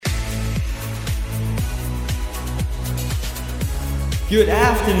Good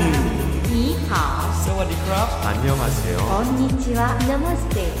afternoon. 你好 Sawadee-krap. 안녕하세요. Konnichiwa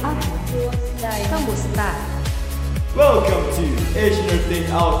Namaste Kamusta Welcome to Asian Thing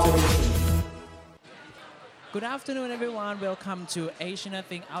Automation. Good afternoon, everyone. Welcome to Asian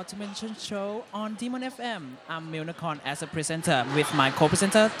Thing Automation Show on Demon FM. I'm Milnakorn as a presenter with my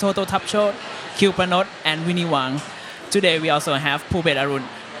co-presenter Toto Tapchot, Q Pranot, and Winnie Wang. Today we also have Pubet Arun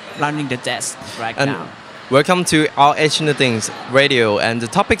running the desk right And now. welcome to our Asian Things Radio. And the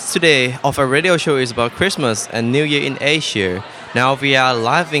topics today of our radio show is about Christmas and New Year in Asia. Now we are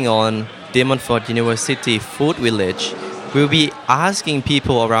living on Damonford University Food Village. We'll be asking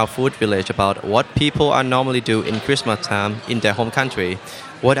people around Food Village about what people are normally do in Christmas time in their home country.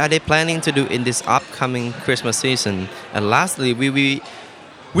 What are they planning to do in this upcoming Christmas season? And lastly, we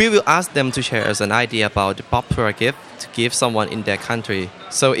will ask them to share us an idea about the popular gift to give someone in their country.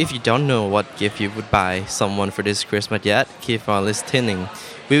 So if you don't know what gift you would buy someone for this Christmas yet, keep on listening.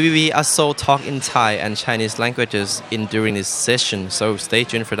 We will be also talk in Thai and Chinese languages during this session, so stay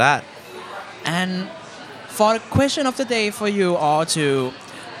tuned for that. And for the question of the day for you all to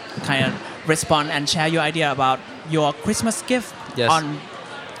kind of respond and share your idea about your Christmas gift Yes. on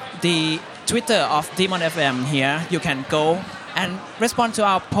the Twitter of Demon FM here, you can go and respond to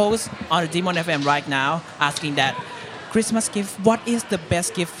our post on Demon FM right now asking that Christmas gift, what is the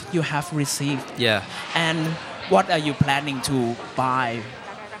best gift you have received? Yeah. And what are you planning to buy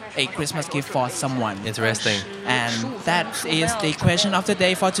a Christmas gift for someone? Interesting. And that is the question of the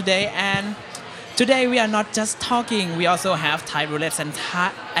day for today. And today we are not just talking, we also have Thai roulette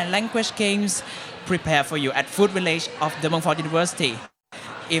and language games prepared for you at Food Village of the Damonford University.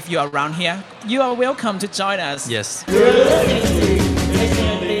 If you are around here, you are welcome to join us. Yes.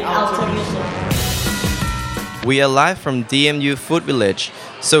 We are live from DMU Food Village,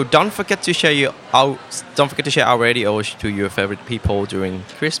 so don't forget to share our radio to your favorite people during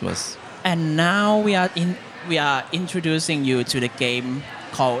Christmas. And now we are introducing you to the game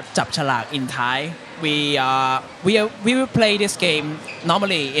called Chap Chalak in Thai. We will play this game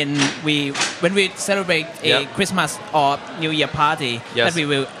normally when we celebrate a Yep. Christmas or New Year party. Yes. That we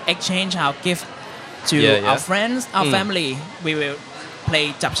will exchange our gift to Yeah. our friends, our family. We will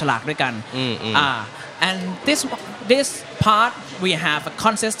play Chap Chalak ด้วยกัน And this part we have a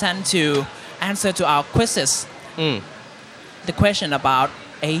contestant to answer to our quizzes. The question about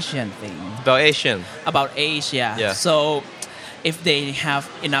Asian thing. About Asian. About Asia. Yeah. So if they have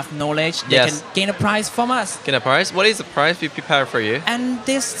enough knowledge, they Yes. can gain a prize from us. Can I prize? What is the prize we prepare for you? And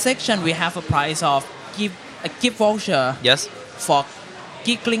this section we have a prize of a gift voucher Yes. for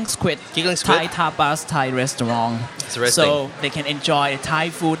Giggling Squid, Giggling Squid? Thai tapas Thai restaurant. Interesting. So they can enjoy Thai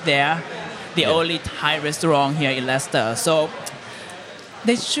food there. The Yeah. only Thai restaurant here in Leicester. So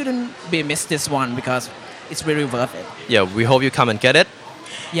they shouldn't be missed this one because it's really worth it. Yeah, we hope you come and get it.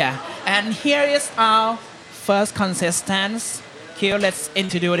 Yeah, and here is our first contestant. Here, let's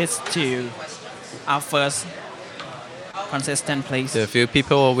introduce this to our first contestant, please. There are a few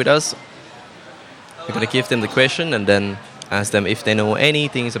people with us. We're gonna give them the question and then ask them if they know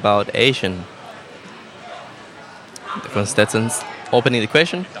anything about Asian. The contestants opening the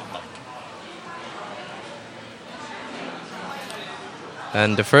question.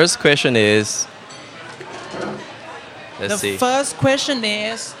 And the first question is, let's The see. first question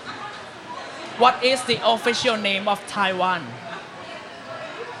is, what is the official name of Taiwan?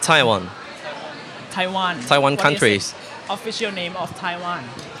 Taiwan. Taiwan. Taiwan What is countries. the official name of Taiwan.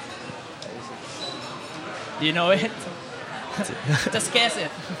 Do you know it? Just guess it.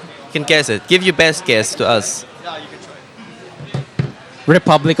 You can guess it. Give your best guess to us.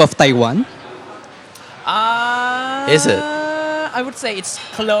 Republic of Taiwan. Is it? I would say it's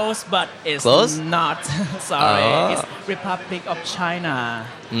close, but it's Close? not. Sorry, Ah. it's Republic of China.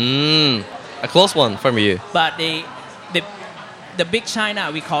 A close one from you. But the big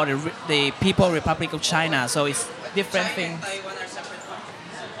China we call the People Republic of China. So it's different thing.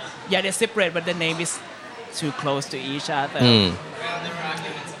 Yeah, they're separate, but the name is too close to each other.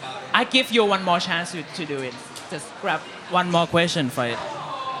 I give you one more chance to do it. Just grab one more question for it.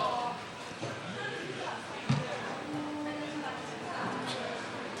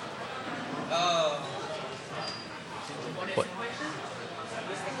 What?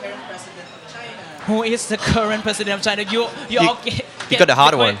 Who is the current president of China? You all get got the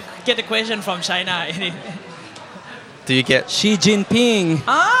hard one. Get the question from China. Do you get? Xi Jinping.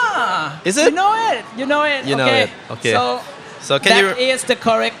 Is it? You know it. You know it. You know okay. it. Okay. So So can that you? is the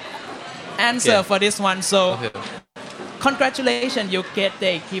correct answer Yeah. for this one. So Okay. congratulations, you get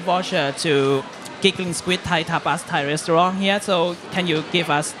the gift voucher to Giggling Squid Thai Tapas Thai restaurant here. So can you give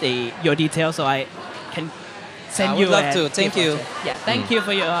us your details so I can send I you. would love a to. Thank gift you. voucher. Yeah, thank you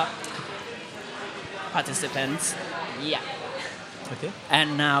for your participants. Yeah. Okay.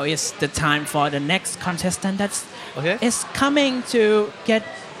 And now is the time for the next contestant that's Okay. is coming to get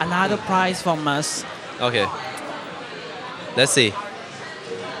another prize from us. Okay. Let's see.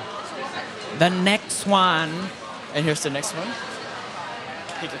 The next one. And here's the next one.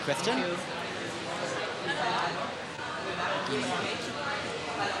 Pick a question.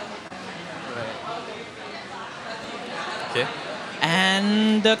 Okay.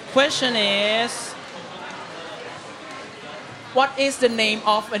 And the question is, what is the name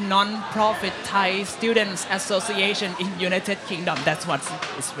of a non-profit Thai Students Association in United Kingdom? That's what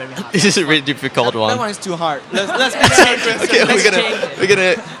is very hard. This is a really difficult That one. one is too hard. Let's Okay, Let's change it. we're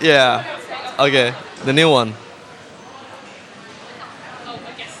gonna, yeah. Okay, the new one.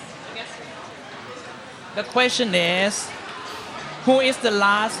 The question is, who is the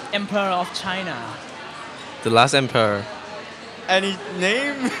last emperor of China? The last emperor. Any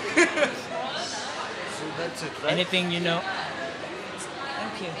name? Anything you know?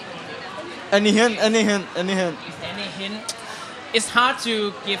 Thank you. Any hint? Any hint? Any hint? Any hint? It's hard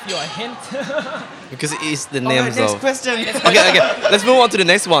to give you a hint. Because it is the Alright, names next of. question. Okay. Let's move on to the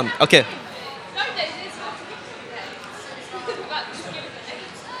next one. Okay.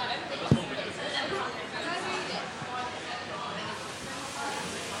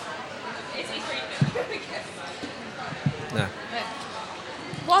 Nah.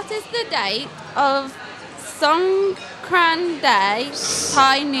 What is the date of Songkran Day,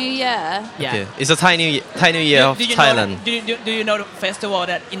 Thai New Year? Yeah. Okay. It's a Thai New Year of you Thailand. Know, do you know the festival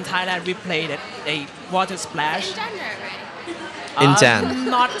that in Thailand we played a water splash? January. In Jan.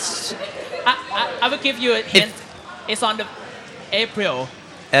 Not. I will give you a hint. It's on the April.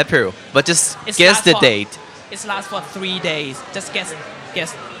 April. But just It's guess last the for- date. It lasts for 3 days. Just guess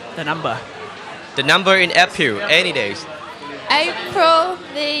the number. The number in April. Any days. April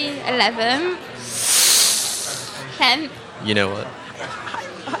the 11th, 10th, You know what?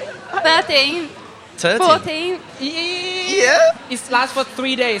 13th, 13. 14th, Yeah. It lasts for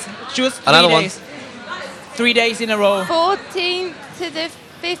 3 days. Choose 3 Another one. days. 3 days in a row. 14th to the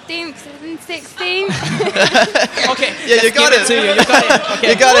 15th and 16th. Okay. Yeah, you just got give it. to you. You got it. Okay.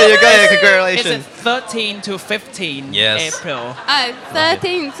 You got it. It's Congratulations. 13 to 15 Yes. April. Oh,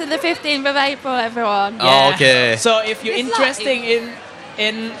 13th to the 15th of April, everyone. Oh, okay. So if you're It's interested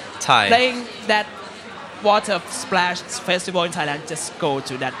in Thai. playing that water splash festival in Thailand, just go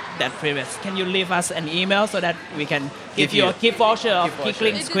to that previous. Can you leave us an email so that we can give you a gift voucher of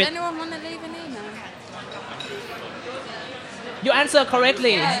Kickling Did Squid? anyone want to leave an email? You answer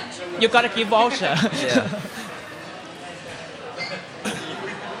correctly. You got a gift voucher. Yeah.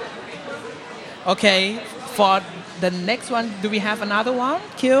 Okay. For the next one, do we have another one?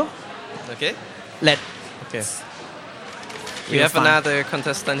 Q? Okay. Let. Okay. We You'll have find- another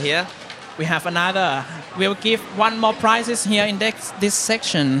contestant here. We have another. We'll give one more prizes here in this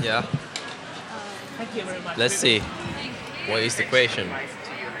section. Yeah. Thank you very much. Let's see. What is the question?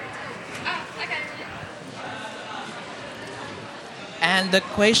 And the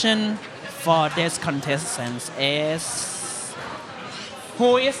question for this contestant is,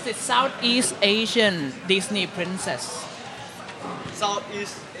 who is the Southeast Asian Disney princess?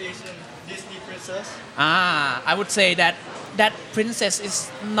 Southeast Asian Disney princess. I would say that that princess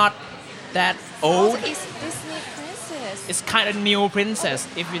is not that old. What is Disney princess? It's kind of new princess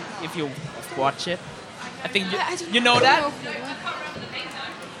if you watch it. I think I don't you know that. know.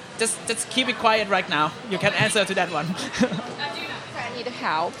 Just keep it quiet right now. You can answer to that one. I need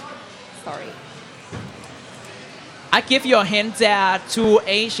help. Sorry. I give you a hint. There are 2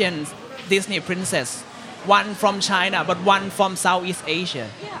 Asian Disney princess. One from China, but one from Southeast Asia.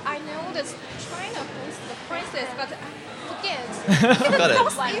 Yeah, I know that China who's the princess, but I forget. Got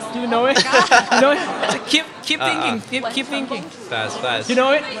it. Do you know it? You know it? Just keep thinking. Keep thinking. Fast. You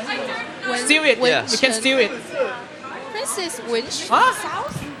know it? Steal it. Yeah. You can steal it. Princess which? Huh?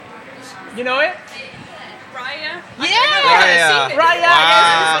 South? You know it? Raya. Raya. Raya. Wow,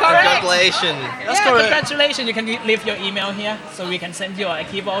 Yes, correct. congratulations. Yeah, congratulations. You can leave your email here so we can send you a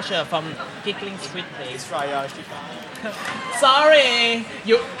gift voucher from Giggling Squid Day. It's Raya. Sorry.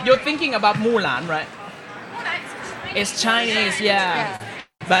 You're thinking about Mulan, right? It's Chinese, yeah.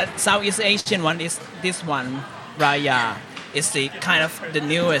 But Southeast Asian one is this one, Raya. It's the kind of the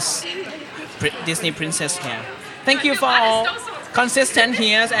newest Disney princess here. Thank you for all consistent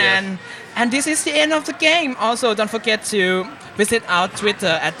here and this is the end of the game. Also, don't forget to visit our Twitter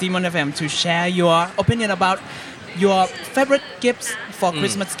at Demon FM to share your opinion about your favorite gifts for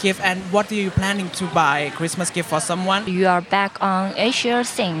Christmas gift and what are you planning to buy Christmas gift for someone. You are back on Asia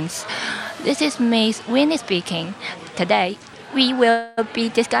Things. This is Miss Winnie speaking. Today, we will be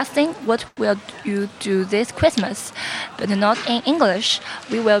discussing what will you do this Christmas, but not in English.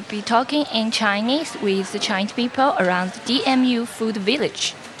 We will be talking in Chinese with the Chinese people around DMU Food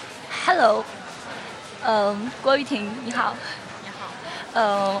Village. Hello. 郭玉婷，你好。你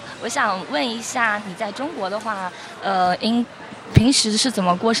好。我想问一下，你在中国的话，平时是怎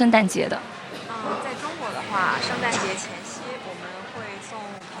么过圣诞节的？在中国的话，圣诞节前夕我们会送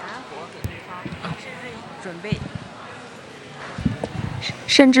平安果给对方，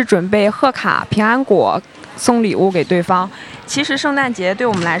甚至准备贺卡、平安果送礼物给对方。其实圣诞节对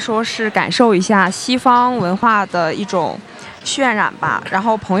我们来说是感受一下西方文化的一种渲染吧，然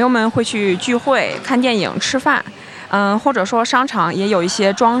后朋友们会去聚会、看电影、吃饭，或者说商场也有一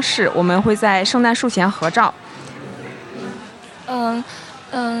些装饰，我们会在圣诞树前合照。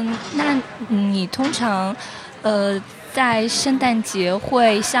那你通常在圣诞节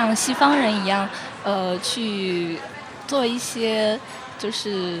会像西方人一样去做一些就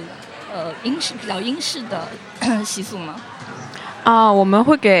是比较英式的习俗吗？我们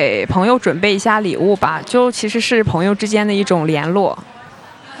会给朋友准备一下礼物吧，就其实是朋友之间的一种联络。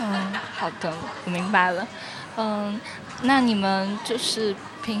好的，我明白了。那你们就是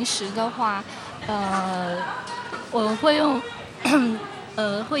平时的话，我会用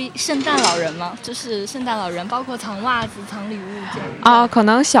会圣诞老人吗？就是圣诞老人，包括藏袜子、藏礼物这样。可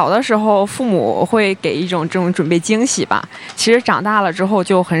能小的时候父母会给一种这种准备惊喜吧，其实长大了之后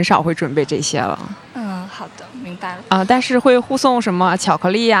就很少会准备这些了。好的，明白了。但是会互送什么巧克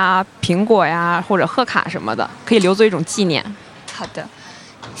力呀、苹果呀，或者贺卡什么的，可以留作一种纪念。好的，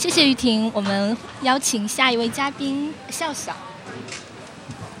谢谢玉婷。我们邀请下一位嘉宾笑笑。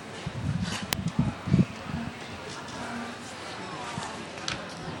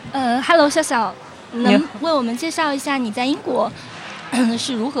Hello， 笑笑，能为我们介绍一下你在英国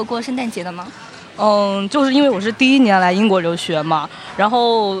是如何过圣诞节的吗？就是因为我是第1年来英国留学嘛，然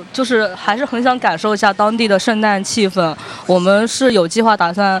后就是还是很想感受一下当地的圣诞气氛。我们是有计划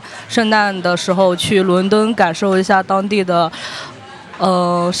打算圣诞的时候去伦敦感受一下当地的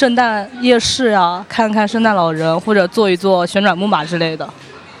圣诞夜市啊，看看圣诞老人，或者坐一坐旋转木马之类的。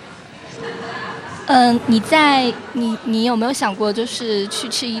你有没有想过就是去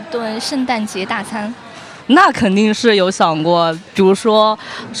吃一顿圣诞节大餐？那肯定是有想过，比如说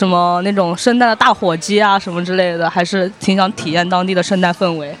什么那种圣诞的大火鸡啊什么之类的，还是挺想体验当地的圣诞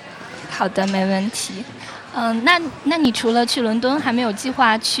氛围。好的，没问题。那你除了去伦敦，还没有计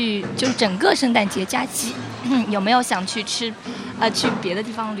划去就是整个圣诞节假期，有没有想去去别的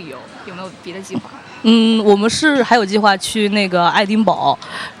地方旅游？有没有别的计划？我们是还有计划去那个爱丁堡，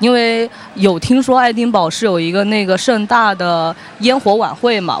因为有听说爱丁堡是有一个那个盛大的烟火晚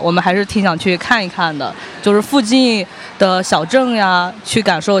会嘛，我们还是挺想去看一看的，就是附近的小镇呀，去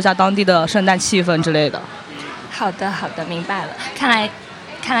感受一下当地的圣诞气氛之类的。好的，明白了。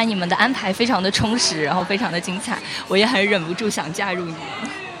看来你们的安排非常的充实，然后非常的精彩，我也很忍不住想加入你们。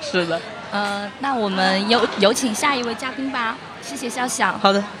是的。那我们有请下一位嘉宾吧，谢谢笑笑。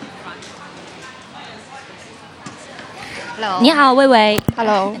好的。Hello. 你好，魏魏。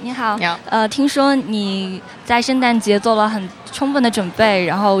Hello， 你好。你好。听说你在圣诞节做了很充分的准备，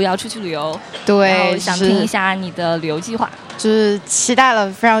然后要出去旅游。对，然后想听一下你的旅游计划。就是期待了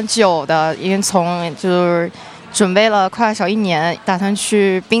非常久的，因为就是准备了快小1年，打算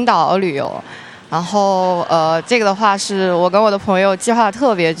去冰岛旅游。然后这个的话是我跟我的朋友计划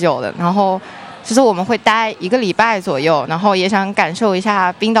特别久的，然后其实我们会待1个礼拜左右，然后也想感受一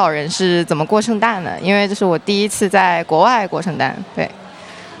下冰岛人是怎么过圣诞的，因为这是我第一次在国外过圣诞。对，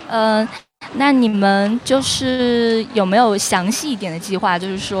那你们就是有没有详细一点的计划？就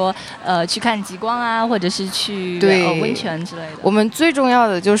是说，去看极光啊，或者是去温泉之类的。我们最重要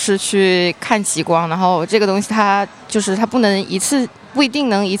的就是去看极光，然后这个东西它不一定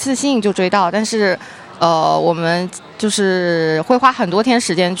能一次性就追到，但是我们就是会花很多天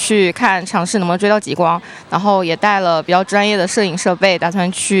时间去尝试能不能追到极光，然后也带了比较专业的摄影设备，打算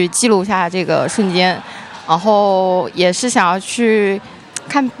去记录下这个瞬间，然后也是想要去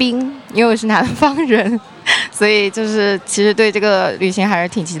看冰，因为我是南方人，所以就是其实对这个旅行还是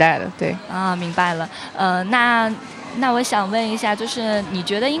挺期待的。对啊，明白了。那我想问一下，就是你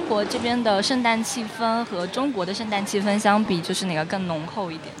觉得英国这边的圣诞气氛和中国的圣诞气氛相比，就是哪个更浓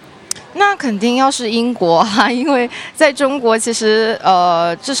厚一点？那肯定要是英国啊，因为在中国其实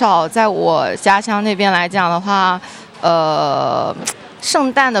至少在我家乡那边来讲的话，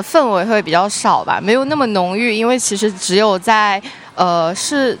圣诞的氛围会比较少吧，没有那么浓郁，因为其实只有在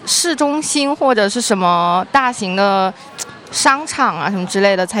市中心或者是什么大型的商场啊什么之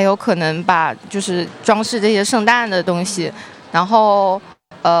类的才有可能把就是装饰这些圣诞的东西，然后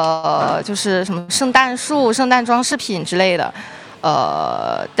就是什么圣诞树、圣诞装饰品之类的。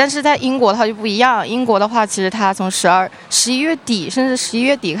但是在英国它就不一样，英国的话，其实它从11月底甚至11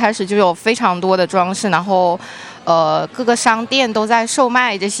月底开始就有非常多的装饰，然后各个商店都在售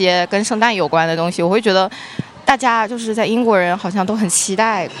卖这些跟圣诞有关的东西。我会觉得大家就是在英国人好像都很期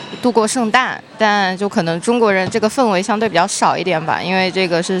待度过圣诞，但就可能中国人这个氛围相对比较少一点吧，因为这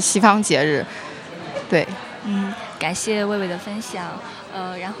个是西方节日。对，感谢魏魏的分享。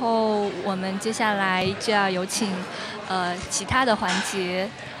然后我们接下来就要有请其他的环节。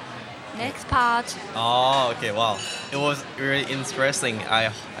Next part. Oh, okay. Wow, it was really interesting.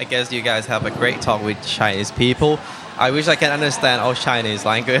 I guess you guys have a great talk with Chinese people. I wish I can understand all Chinese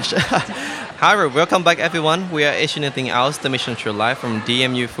language. However, welcome back everyone. We are Asian Anything Else, the mission show live from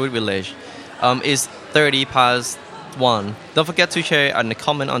DMU Food Village. It's 1:30. Don't forget to share and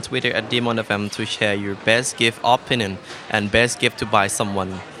comment on Twitter at DemonFM to share your best gift opinion and best gift to buy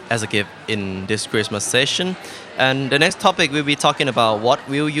someone as a gift in this Christmas session. And the next topic we'll be talking about what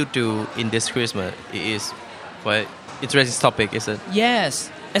will you do in this Christmas. It is quite interesting topic, is it? Yes,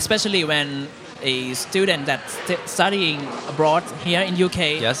 especially when a student that's studying abroad here in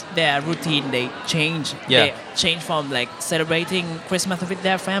UK, Yes. their routine they change. Yeah. They change from like celebrating Christmas with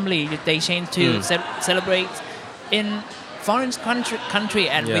their family. They change to celebrate in foreign country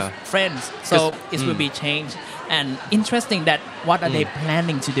and Yeah. with friends. So it will be changed. And interesting that what are they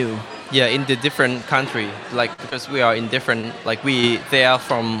planning to do? Yeah, in the different country, like because we are in different, like they are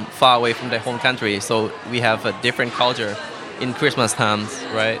from far away from their home country, so we have a different culture in Christmas times,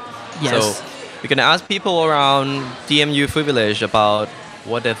 right? Yes. So we're gonna ask people around DMU Food Village about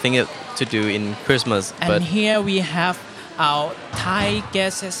what they think to do in Christmas. And But here we have our Thai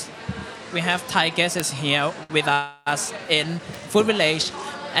guests. We have Thai guests here with us in Food Village,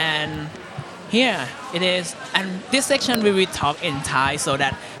 and here it is. And this section we will talk in Thai so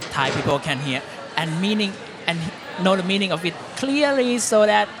that Thai people can hear and know the meaning of it clearly, so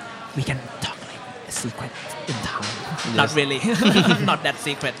that we can talk like a secret in Thai. Not Yes. really, not that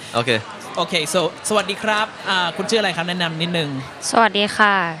secret. okay, Okay, so สวัสดีครับคุณชื่ออะไรครับแนะนำนิดนึง สวัสดีค่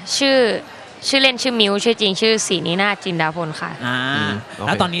ะชื่อเล่นชื่อมิวชื่อจริงชื่อศรีนินาถจินดาพลค่ะ แ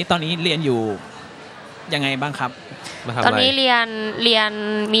ล้วตอนนี้เรียนอยู่ยังไงบ้างครับ มาทำอะไร ตอนนี้เรียน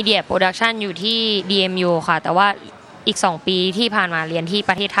มีเดียโปรดักชันอยู่ที่ DMU ค่ะ แต่ว่าอีก2ปีที่ผ่านมาเรียนที่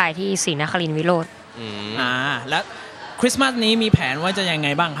ประเทศไทยที่ศรีนครินทร์วิโรจน์ แล้วคริสต์มาสนี้มีแผนว่าจะยังไง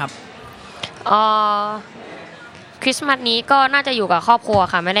บ้างครับ คริสต์มาสนี้ก็น่าจะอยู่กับครอบครัว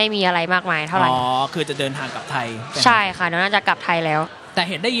ค่ะไม่ได้มีอะไรมากมายเท่าไหร่ คือจะเดินทางกลับไทย ใช่ค่ะเดี๋ยวน่าจะกลับไทยแล้ว แต่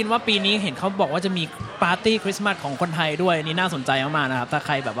เห็นได้ยินว่าปีนี้เห็นเขาบอกว่าจะมีปาร์ตี้คริสต์มาสของคนไทยด้วยนี่น่าสนใจมากๆนะครับถ้าใค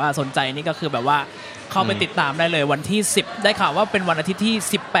รแบบว่าสนใจนี่ก็คือแบบว่าเข้าไปติดตามได้เลยวันที่10ได้ข่าวว่าเป็นวันอาทิตย์ที่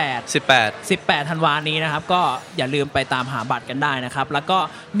18ธันวาคมนี้นะครับก็อย่าลืมไปตามหาบัตรกันได้นะครับแล้วก็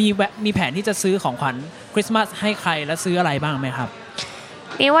มีแผนที่จะซื้อของขวัญคริสต์มาสให้ใครและซื้ออะไรบ้างไหมครับ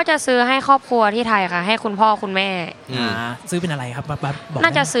มีว่าจะซื้อให้ครอบครัวที่ไทยค่ะให้คุณพ่อคุณแม่ ซื้อเป็นอะไรครับบอก น่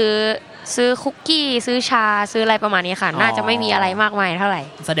าจะซื้อคุกกี้ซื้อชาซื้ออะไรประมาณนี้ค่ะน่าจะไม่มีอะไรมากมายเท่าไหร่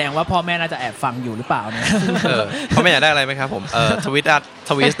แสดงว่าพ่อแม่น่าจะแอบฟังอยู่หรือเปล่าเนี่ย พ่อแม่อยากได้อะไรไหมครับผมทวิต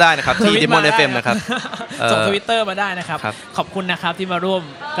ได้นะครับที่ Demon FM นะครับ ส่ง Twitter มาได้นะครับขอบคุณนะครับที่มาร่วม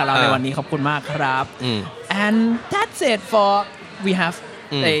กับเราในวันนี้ขอบคุณมากครับ and that's it for we have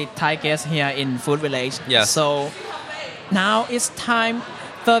a Thai guest here in Food Village so now it's time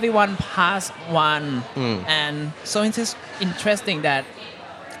 31 past 1 and so it's interesting that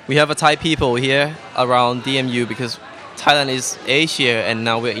we have a Thai people here around DMU because Thailand is Asia and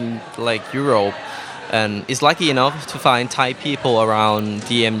now we're in like Europe and it's lucky enough to find Thai people around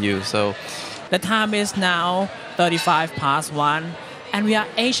DMU so the time is now 35 past 1 and we are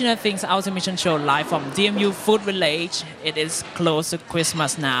Asian Things Our Mission Show live from DMU Food Village. It is close to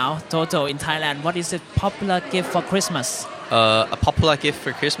Christmas now. Toto in Thailand, what is a popular gift for Christmas? A popular gift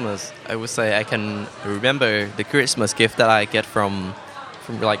for Christmas, I would say I can remember the Christmas gift that I get from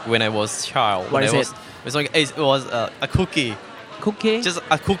like when I was a child. What is it? It was a cookie. Cookie? Just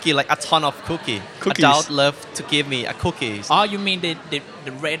a cookie, like a ton of cookies. Adult love to give me a cookies. Oh, you mean the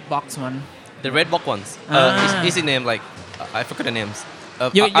red box one? The red box ones. Is it named like I forgot the names.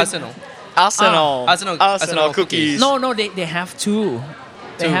 Arsenal cookies. No, they have two.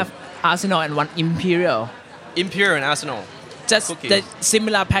 They have Arsenal and one Imperial. Imperial and Arsenal. Just cookies. the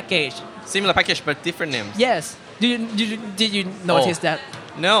similar package. Similar package but different names. Yes. Did you notice that?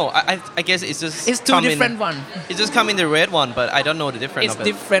 No, I guess it's just. It's two different one. It just come in the red one, but I don't know the difference. It's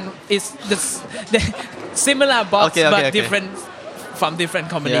different. It's the similar box but different from different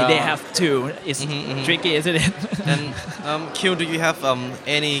company. Yeah. They have two. It's tricky, isn't it? And Q, do you have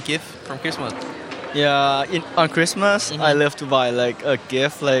any gift from Christmas? Yeah, on Christmas, I love to buy like a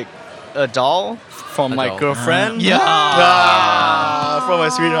gift, like a doll from A my doll. girlfriend. Yeah. From my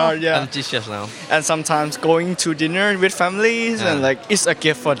sweetheart. Yeah. I'm just now. And sometimes going to dinner with families and like it's a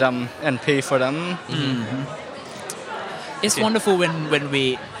gift for them and pay for them. It's wonderful when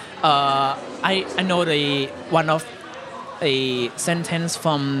we I know the one of a sentence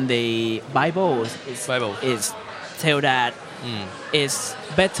from the Bible is tell that it's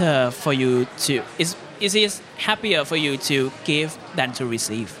better for you to it is happier for you to give than to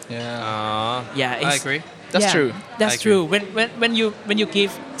receive. Yeah. Yeah, I agree. That's yeah, true. That's I agree. true. When you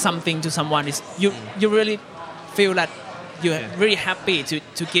give something to someone, is you really feel that you're really happy to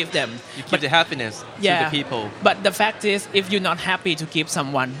give them. You keep the happiness to the people. But the fact is, if you're not happy to give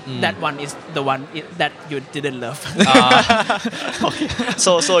someone, that one is the one that you didn't love.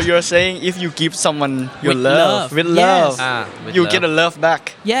 So you're saying if you give someone your With love, love, with yes. love, With you love. get a love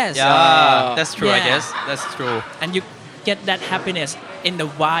back. Yes. Yeah, that's true. I Yeah. guess that's true. And you get that happiness in the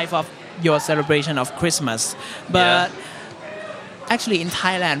vibe of your celebration of Christmas. But actually, in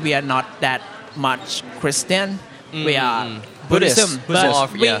Thailand, we are not that much Christian. We are Buddhism.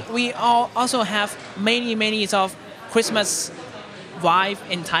 Buddhist, But yeah. we all also have many of Christmas vibe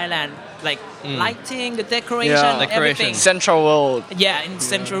in Thailand, like lighting, the decoration, everything. Central World. Yeah, in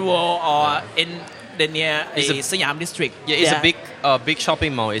Central World or in the near Siam district. Yeah, it's a big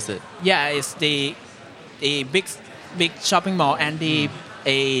shopping mall, is it? Yeah, it's the big shopping mall and the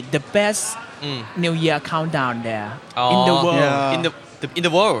best New Year countdown there in the world. Yeah. In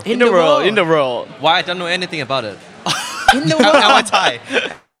the world. In the world. In the world. Why I don't know anything about it. In the Am I world. Thai?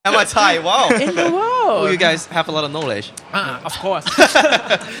 Am I Thai? Wow. In the world. Oh, you guys have a lot of knowledge. Of course.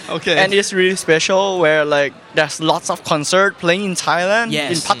 Okay. And it's really special where like there's lots of concert playing in Thailand,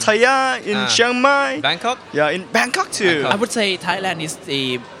 Yes. in Pattaya, in Chiang Mai. Bangkok? Yeah, in Bangkok too. I would say Thailand is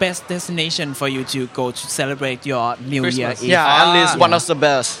the best destination for you to go to celebrate your New Year Christmas. Eve. Yeah, at least one of the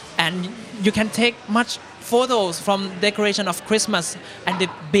best. And you can take much photos from decoration of Christmas and the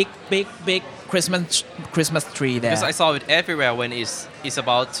big Christmas tree there. Because I saw it everywhere when it's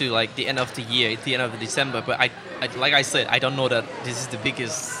about to like the end of the year, it's the end of December. But I like I said, I don't know that this is the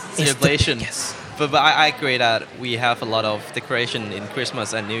biggest celebration. biggest. But I agree that we have a lot of decoration in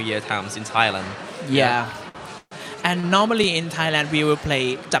Christmas and New Year times in Thailand. Yeah. And normally in Thailand we will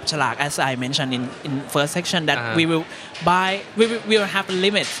play Chap Chalak, as I mentioned in first section, that we will have a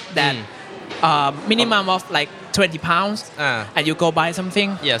limit that minimum of like 20 pounds and you go buy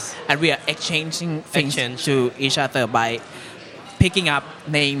something. Yes. And we are exchanging things to each other by picking up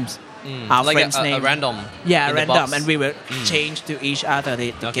names. Our like friends' a name. random. Yeah, in the random. box. And we will change to each other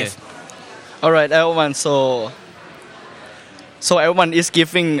the gift. All right, everyone. So everyone is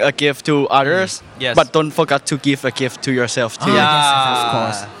giving a gift to others. Yes. But don't forget to give a gift to yourself too. Yes, of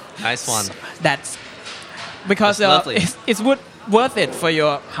course. Nice one. That's because That's lovely. it's worth it for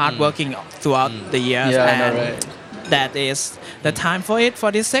your hard working throughout the years. Yeah, I and know, right? that is the time for it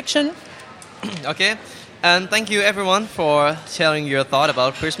for this section. Okay. And thank you everyone for sharing your thought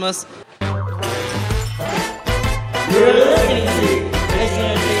about Christmas.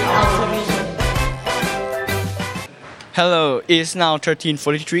 Hello, it's now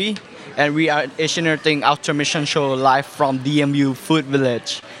 13:43, and we are at Asian Earthing After Mission Show live from DMU Food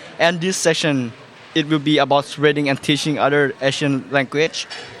Village. And this session, it will be about spreading and teaching other Asian language.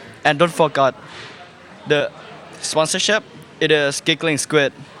 And don't forget the sponsorship. It is Giggling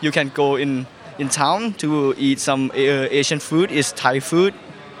Squid. You can go in town to eat some Asian food. It's Thai food.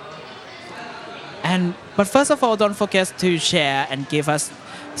 But first of all, don't forget to share and give us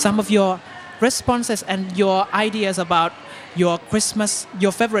some of your responses and your ideas about your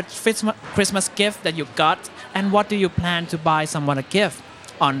favorite Christmas gift that you got, and what do you plan to buy someone a gift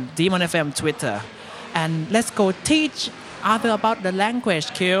on Demon FM Twitter. And let's go teach other about the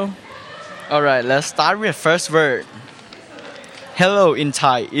language, Q. All right, let's start with first word. Hello in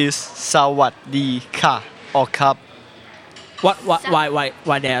Thai is Sawadee Ka or Kap.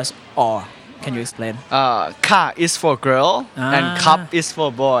 Why there's or? Can you explain? Ka is for girl and Kap is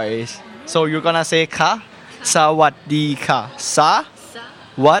for boys. So you're gonna say Ka, Sawadee Ka, Sa,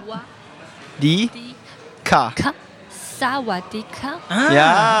 what, Di, Ka. Sawadika.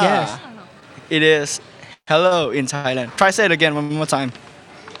 Yeah. Yes. It is hello in Thailand. Try say it again one more time.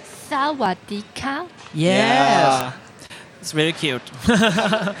 Sawadika. Yes. It's very cute.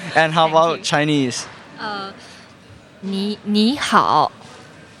 And how about Chinese? 你好，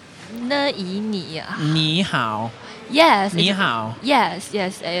呢以你啊。你好. Yes. 你好. Yes.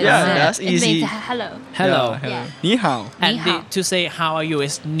 that's it easy. means hello. Hello. Yeah. 你好. And 你好. to say how are you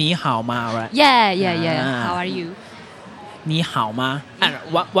is 你好吗, right? Yeah. Ah. How are you? 你好吗? And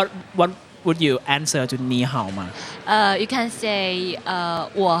would you answer to 你好吗 You can say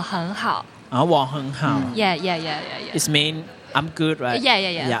我很好。我很好 Yeah. It mean I'm good right Yeah.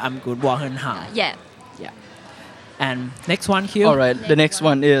 Yeah I'm good 我很好 Yeah. And next one Q All right, the next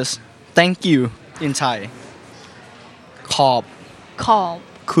one is thank you in Thai. ขอบ ขอบ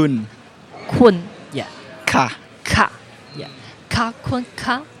คุณ คุณ Yeah ค่ะ ค่ะ Yeah ขอบคุณ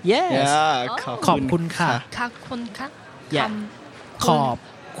ค่ะ Yes Yeah ขอบคุณค่ะ ขอบคุณค่ะ Yeah ขอบ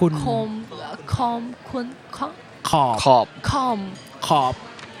คุณ ขอบคุณค่ะ ขอบ ขอบ ขอบ ขอบ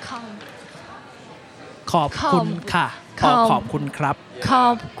ขอบ ขอบคุณค่ะ ขอบ ขอบคุณครับ ขอ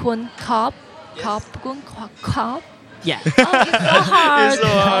บคุณครับขอบคุณครับ Yeah Oh, it's so hard. It's so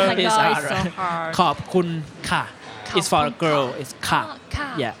hard. Oh my It's god, hard, it's so right? hard. ขอบคุณค่ะ It's for a girl It's ค่ะ ค่ะ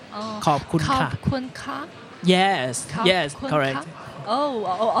Yeah อ๋อ ขอบคุณ ขอบ ค่ะ คุณค่ะ Yes ขอบ Yes คุณ correct ค่ะ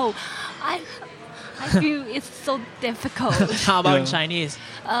Oh, I feel it's so difficult. How about in Yeah. Chinese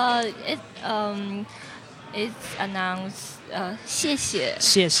It's announced 谢谢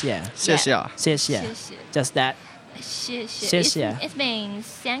谢谢谢谢谢谢 Just that 谢谢谢谢 It means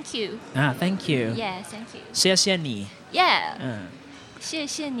thank you. Thank you Yeah, thank you. 谢谢你 Yeah. 嗯谢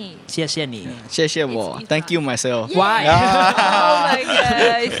谢你。谢谢你谢谢我 Thank you myself Why Oh my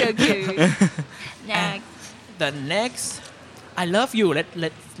god, it's so cute. Next. The next I love you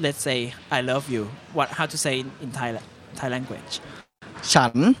let's say I love you What how to say in Thai language ฉั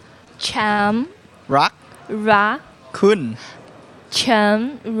น ฉัน รัก รัก คุณ ฉัน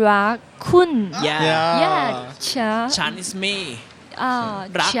รักคุณ Yeah Yeah ฉัน ฉัน is me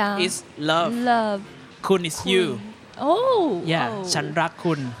รัก ฉัน is love love คุณ is you Oh Yeah ฉันรัก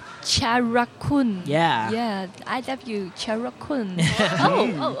คุณ ฉันรักคุณ Yeah Yeah I love you ฉันรักคุณ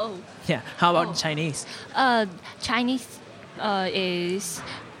Oh Yeah how about in Chinese Chinese is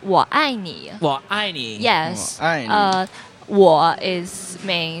我爱你我爱你 Yes 我爱你我 is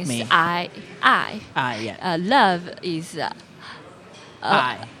means Me. I yeah love is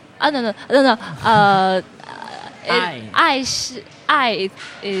I no I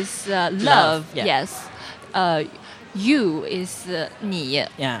is love yeah. yes you is 你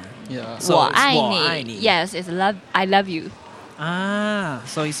Yeah Yeah So 我 it's 爱我爱你 你 yes is love I love you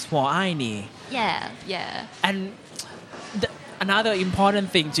So it's 我爱你 yeah And another important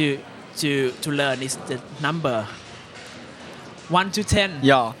thing to learn is the number 1 to 10 อ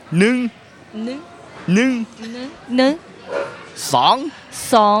ย่าหนึ่ง หนึ่ง หนึ่ง หนึ่ง สอง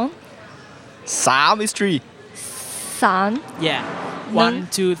สอง สาม is three สาม Yeah หนึ่ง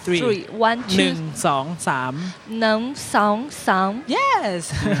 1 2 3 three one หนึ่ง two สองสาม หนึ่งสองสาม Yes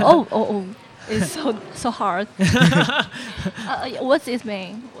oh it's so hard what's it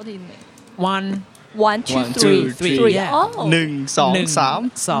mean what do you mean 1 one two One, three two, three. three Yeah. oh หนึ่งสอง หนึ่ง สาม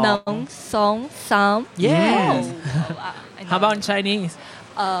สอง หนึ่งสองสาม Yes I know. How about in Chinese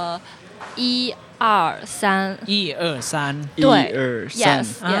一二三一二三对 一二三 yes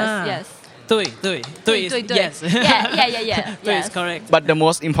Ah. yes 对对对 is 对 yes yeah 对 yes is correct But the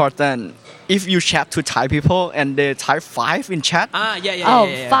most important if you chat to Thai people and they type 5 in chat yeah oh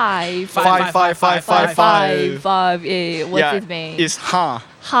yeah. five what yeah, does it mean it's ha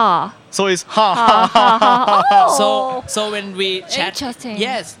ha so it's ha ha ha ha oh So when we chat Interesting.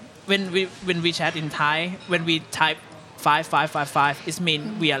 Yes when we chat in Thai when we type 5 it mean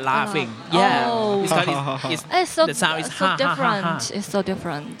we are laughing Yeah Oh. because it's so the sound is so ha, ha, ha, different ha. it's so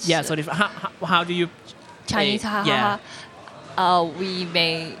different Yeah so different how do you Chinese ha yeah. ha ha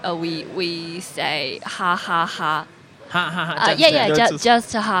we say ha ha ha Ha ha ha.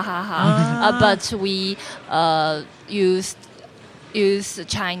 just ha ha ha but we use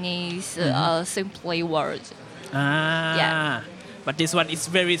Chinese simply words Yeah. But this one is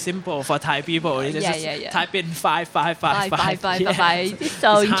very simple for Thai people. It's Yeah, just yeah. type in 5. Five. It's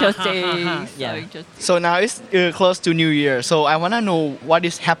so It's ha, ha, interesting. ha, ha. So Yeah. interesting. So now it's close to New Year. So I wanna know what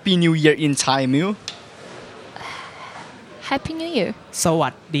is Happy New Year in Thai, Mew? Happy New Year. สวั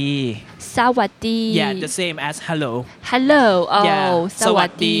สดี สวัสดี Yeah, the same as hello. Hello. Yeah. Oh, สวัส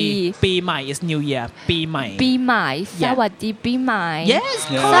ดี ปีใหม่ is New Year. ปีใหม่ ปีใหม่ Yeah. สวัสดีปีใหม่ Yes.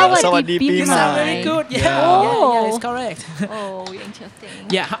 Yeah. สวัสดีปี You ใหม่ sound very good. Yeah. Yeah. Yeah, it's correct. Oh, interesting.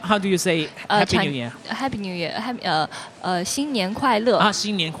 Yeah. How do you say Happy New Year? Happy New Year. Happy 新年快乐。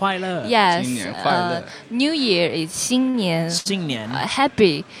新年快乐 Yes. 新年快乐 New Year is 新年。新年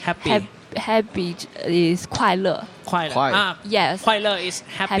Happy. Happy is 快乐。快乐快 Yes. 快乐 is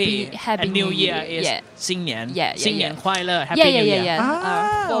happy Happy and New New Year Year. is Yeah. 新年 Yeah. 新年快乐 Happy Yeah. New Year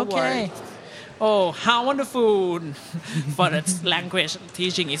Yeah. Forward. Okay. Oh, how wonderful for the language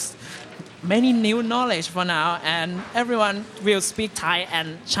teaching is many new knowledge for now, and everyone will speak Thai and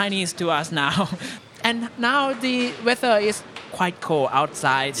Chinese to us now. And now the weather is quite cold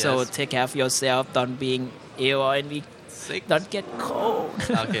outside, so Yes. take care of yourself. Don't being ill or anything. Sick. Don't get cold.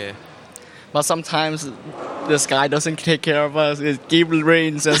 Okay. But sometimes the sky doesn't take care of us. It gives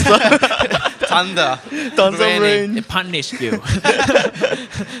rains and stuff. Thunder. Tons of Raining. rain. They punish you.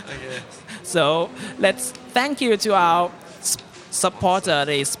 So let's thank you to our supporter,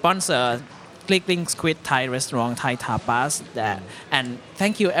 the sponsor, Clicking Squid Thai Restaurant, Thai Tapas. And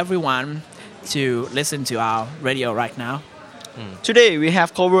thank you everyone to listen to our radio right now. Today we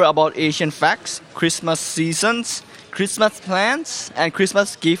have covered about Asian facts, Christmas seasons, Christmas plans, and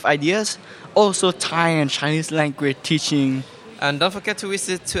Christmas gift ideas. Also Thai and Chinese language teaching. And don't forget to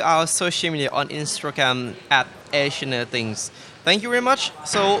visit to our social media on Instagram at Asianer Things. Thank you very much.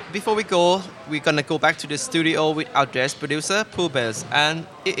 So before we go, we're gonna go back to the studio with our guest producer, Poobes. And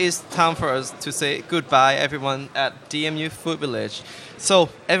it is time for us to say goodbye everyone at DMU Food Village. So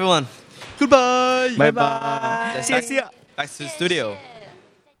everyone, goodbye. Bye bye. Let's See ya. back to the studio.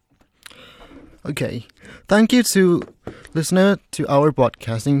 Okay. Thank you to listener to our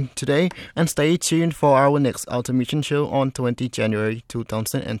broadcasting today and stay tuned for our next Ultimation show on 20 January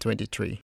 2023.